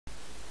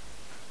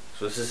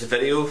So this is a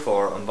video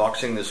for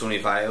unboxing the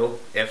Sony Vaio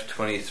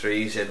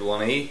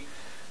F23Z1E.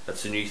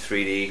 That's a new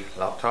 3D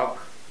laptop.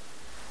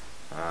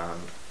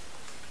 And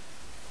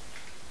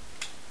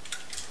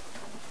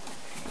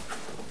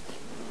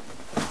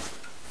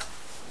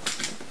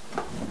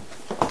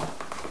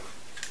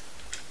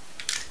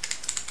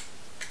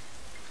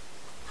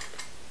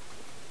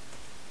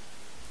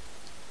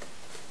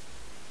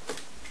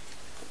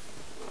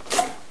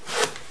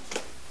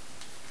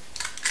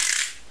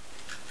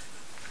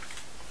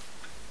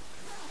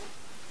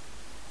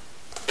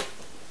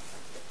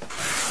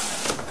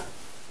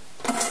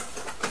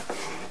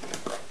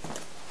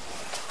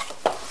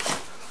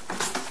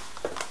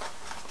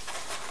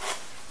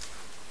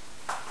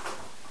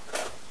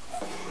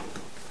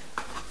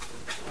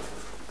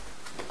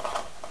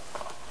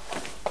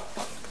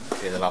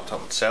the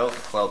laptop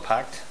itself, well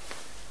packed.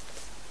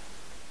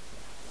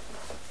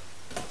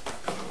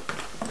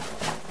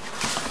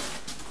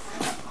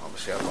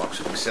 Obviously a box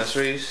of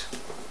accessories.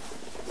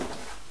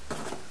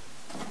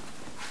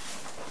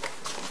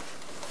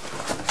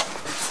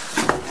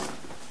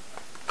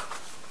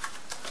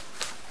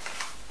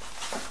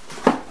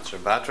 That's our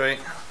battery.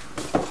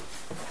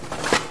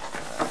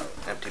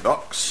 Empty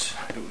box,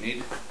 I don't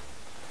need.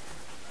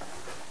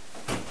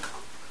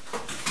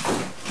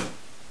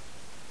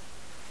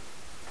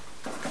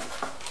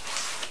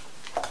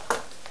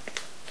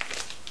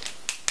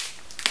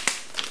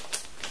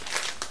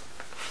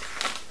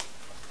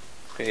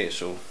 Okay,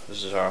 so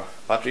this is our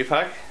battery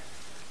pack,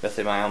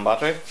 lithium-ion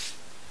battery.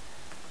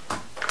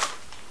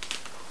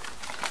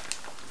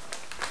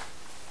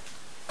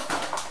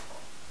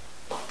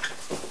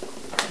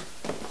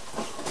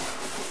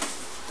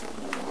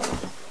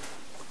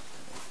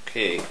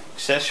 Okay,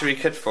 accessory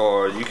kit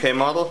for UK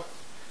model,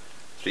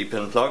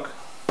 3-pin plug.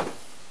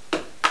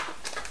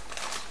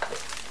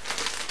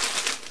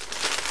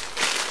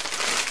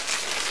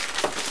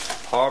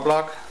 Power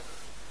block,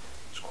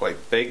 it's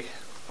quite big,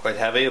 quite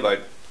heavy, about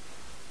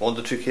 1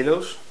 to 2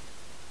 kilos.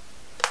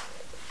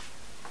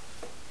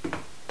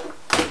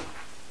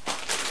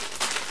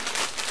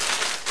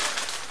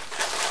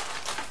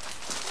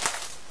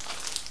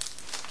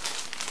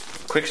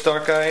 Quick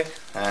start guide,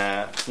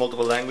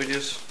 multiple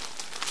languages.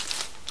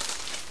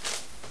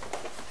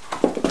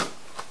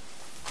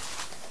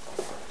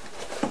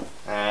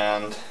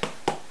 And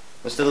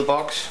this little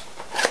box,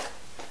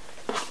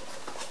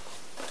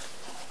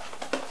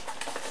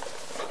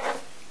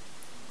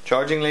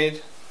 charging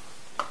lead.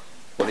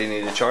 What do you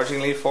need a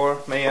charging lead for,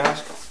 may you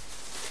ask?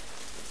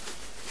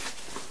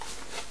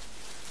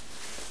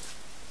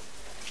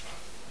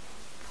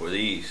 For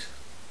these.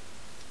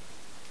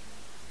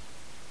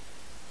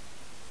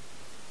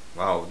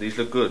 Wow, these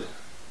look good.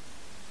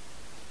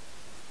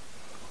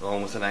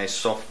 Along with a nice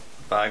soft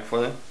bag for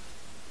them.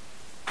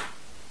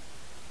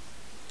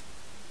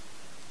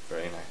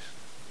 Very nice.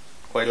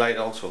 Quite light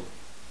also.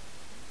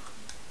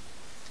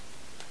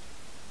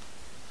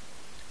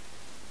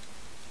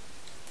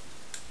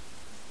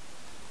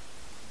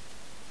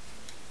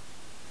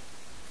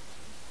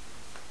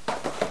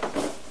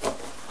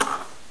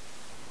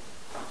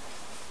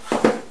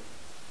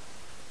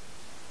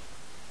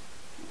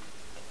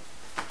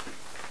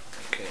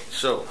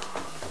 So,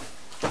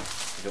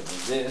 we don't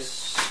need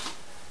this.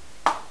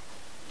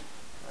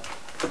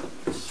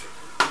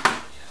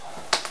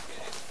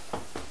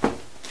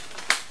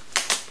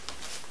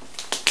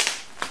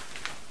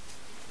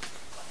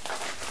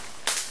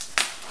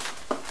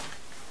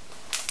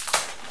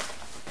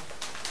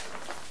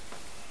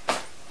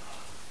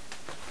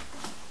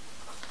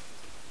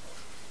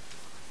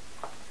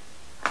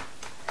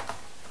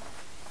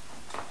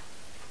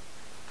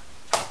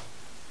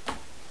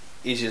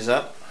 Easy as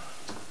that.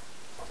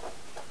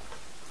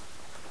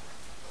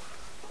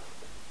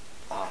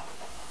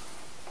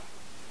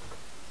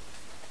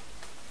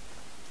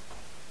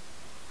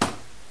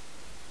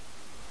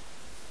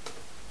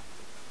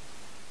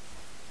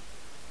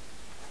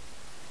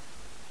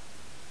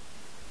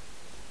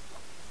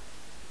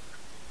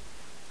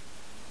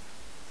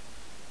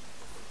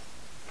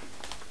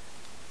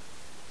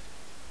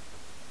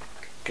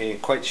 Okay,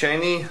 quite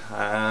shiny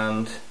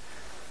and,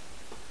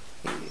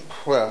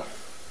 well,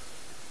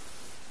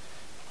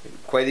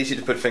 quite easy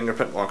to put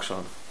fingerprint marks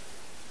on.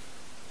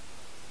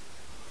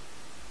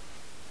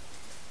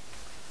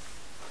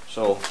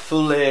 So,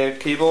 full layout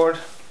keyboard,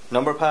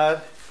 number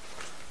pad,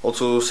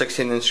 also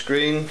 16-inch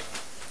screen.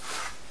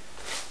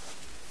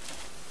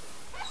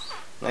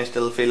 Nice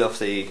little feel of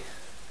the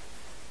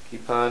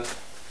keypad.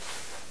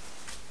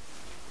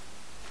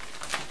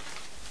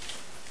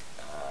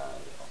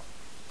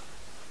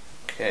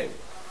 Okay.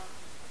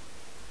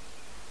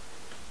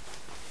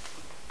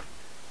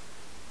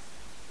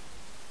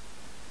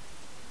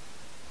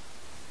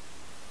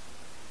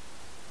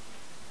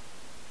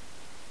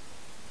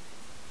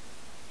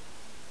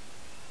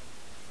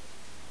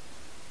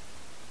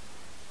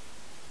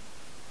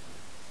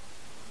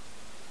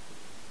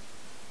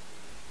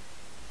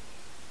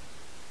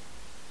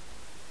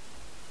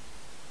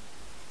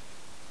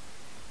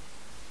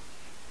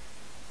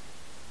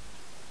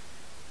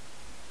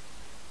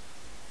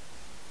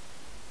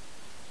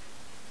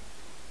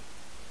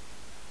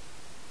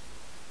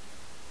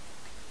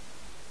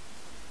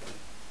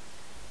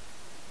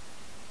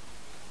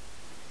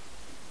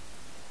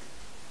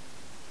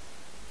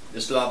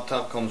 This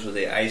laptop comes with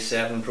the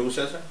i7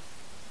 processor.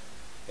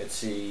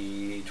 It's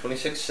the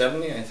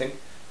 2670, I think,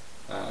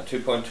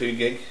 2.2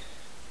 gig.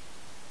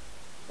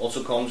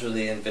 Also comes with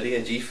the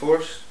NVIDIA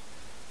GeForce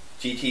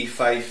GT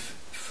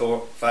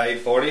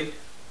 540,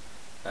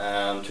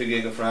 2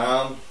 gig of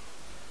RAM.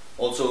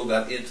 Also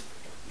got 8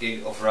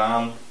 gig of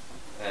RAM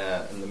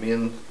in the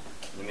main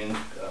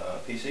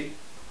PC.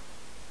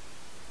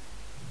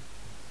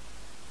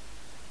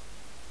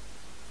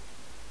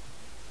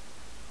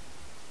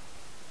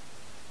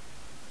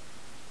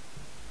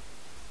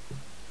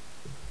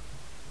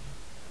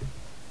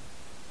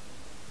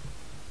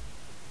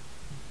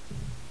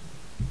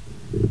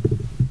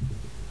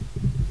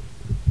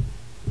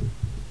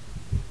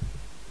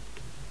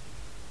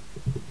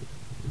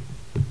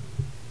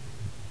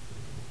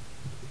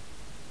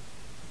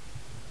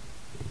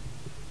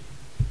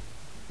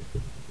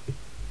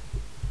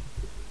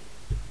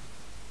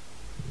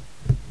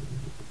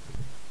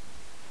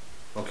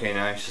 Okay,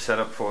 now it's set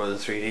up for the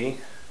 3D.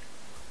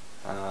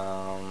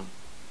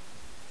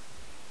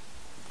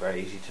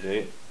 Very easy to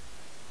do.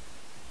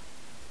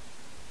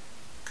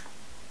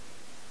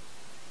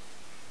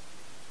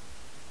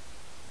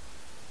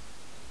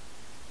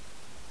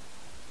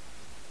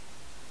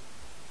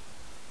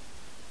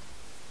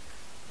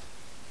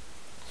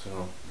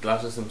 So,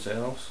 glasses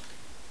themselves,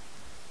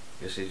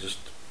 basically just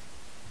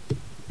a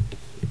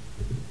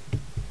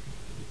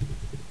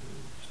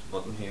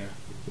button here.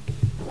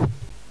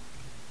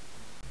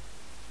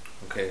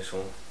 Okay,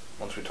 so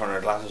once we turn our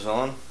glasses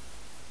on,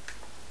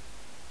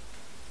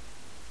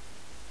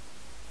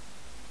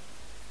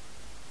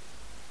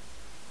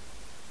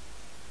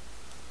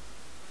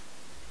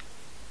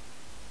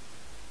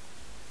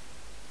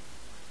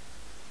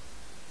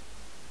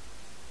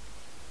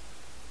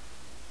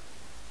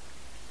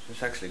 so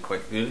it's actually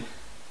quite good.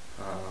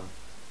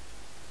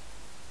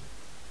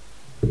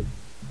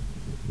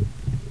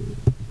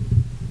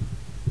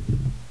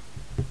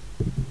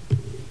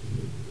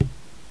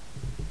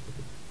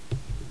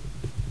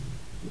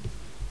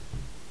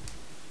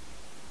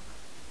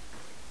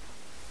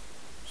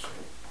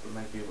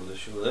 Might be able to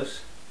show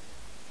this.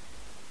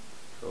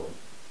 So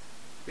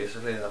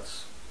basically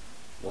that's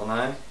one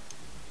eye,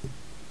 and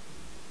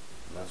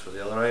that's what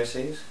the other eye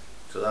sees.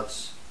 So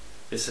that's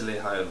basically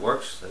how it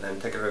works. And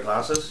then take out our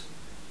glasses.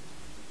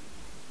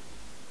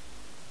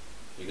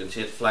 You can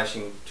see it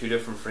flashing 2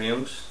 different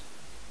frames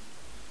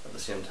at the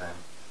same time.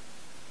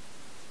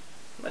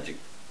 Magic.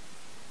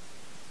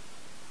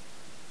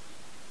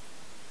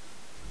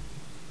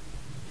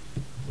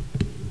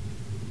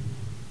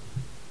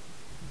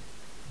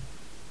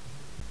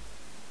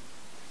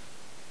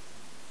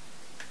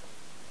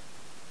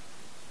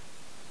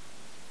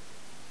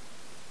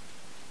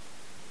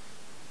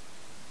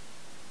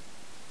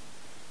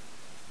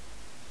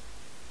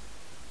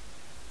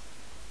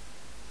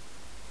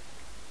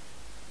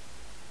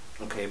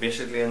 Okay,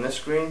 basically on this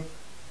screen,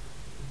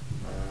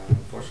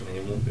 unfortunately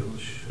I won't be able to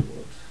show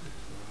it.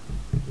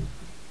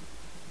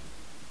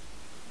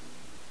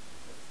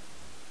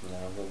 No,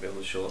 I won't be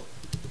able to show it.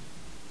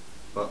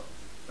 But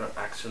there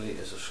actually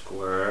is a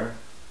square.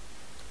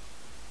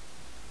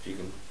 You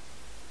can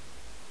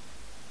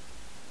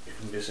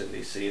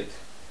basically see it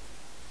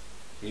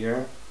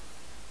here.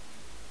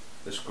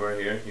 The square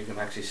here, you can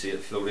actually see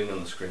it floating on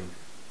the screen.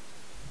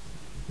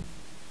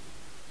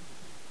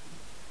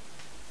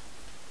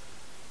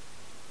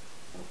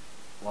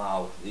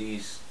 Wow,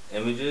 these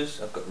images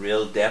have got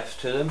real depth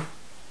to them.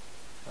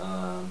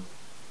 I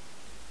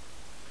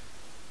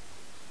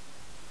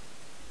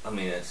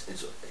mean,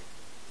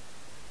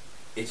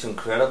 it's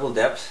incredible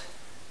depth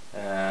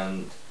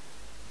and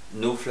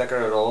no flicker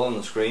at all on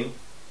the screen.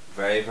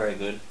 Very, very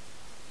good.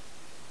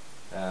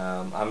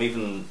 I'm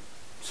even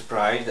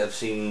surprised. I've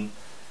seen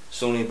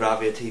Sony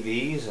Bravia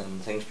TVs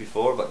and things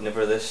before, but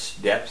never this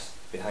depth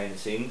behind the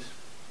scenes.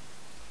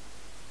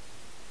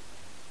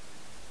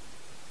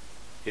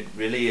 It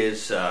really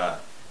is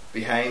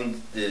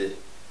behind the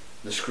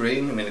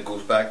screen. I mean, it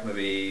goes back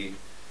maybe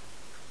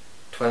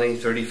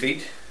 20-30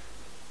 feet.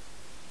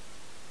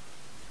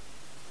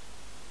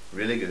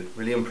 Really good,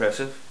 really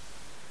impressive.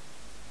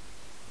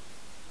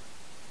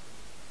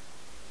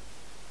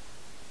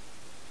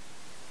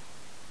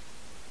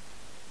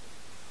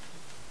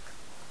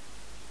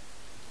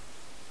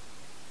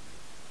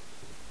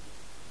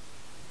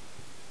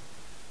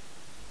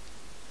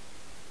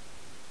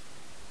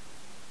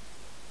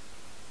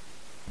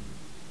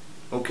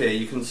 Okay,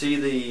 you can see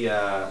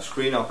the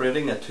screen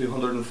operating at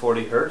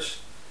 240 Hz,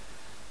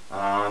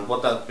 and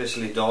what that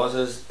basically does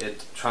is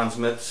it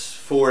transmits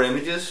 4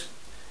 images.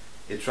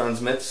 It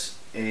transmits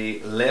a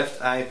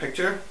left eye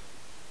picture,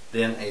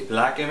 then a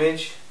black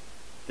image,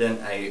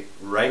 then a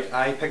right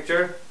eye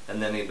picture,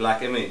 and then a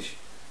black image.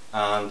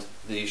 And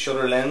the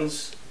shutter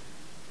lens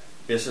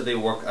basically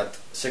work at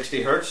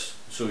 60 Hz,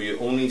 so you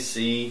only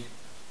see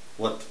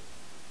what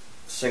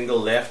single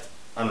left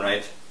and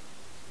right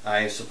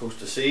eye is supposed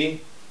to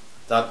see.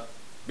 That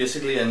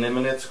basically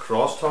eliminates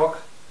crosstalk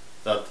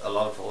that a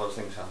lot of other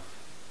things have.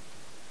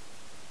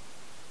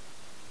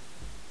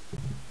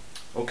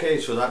 Okay,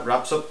 so that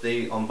wraps up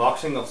the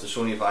unboxing of the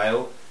Sony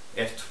Vaio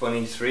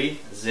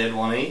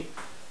F23Z1E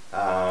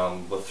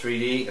with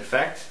 3D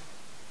effect,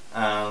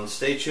 and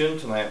stay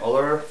tuned to my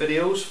other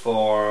videos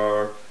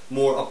for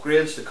more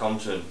upgrades to come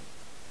soon.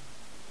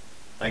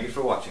 Thank you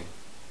for watching.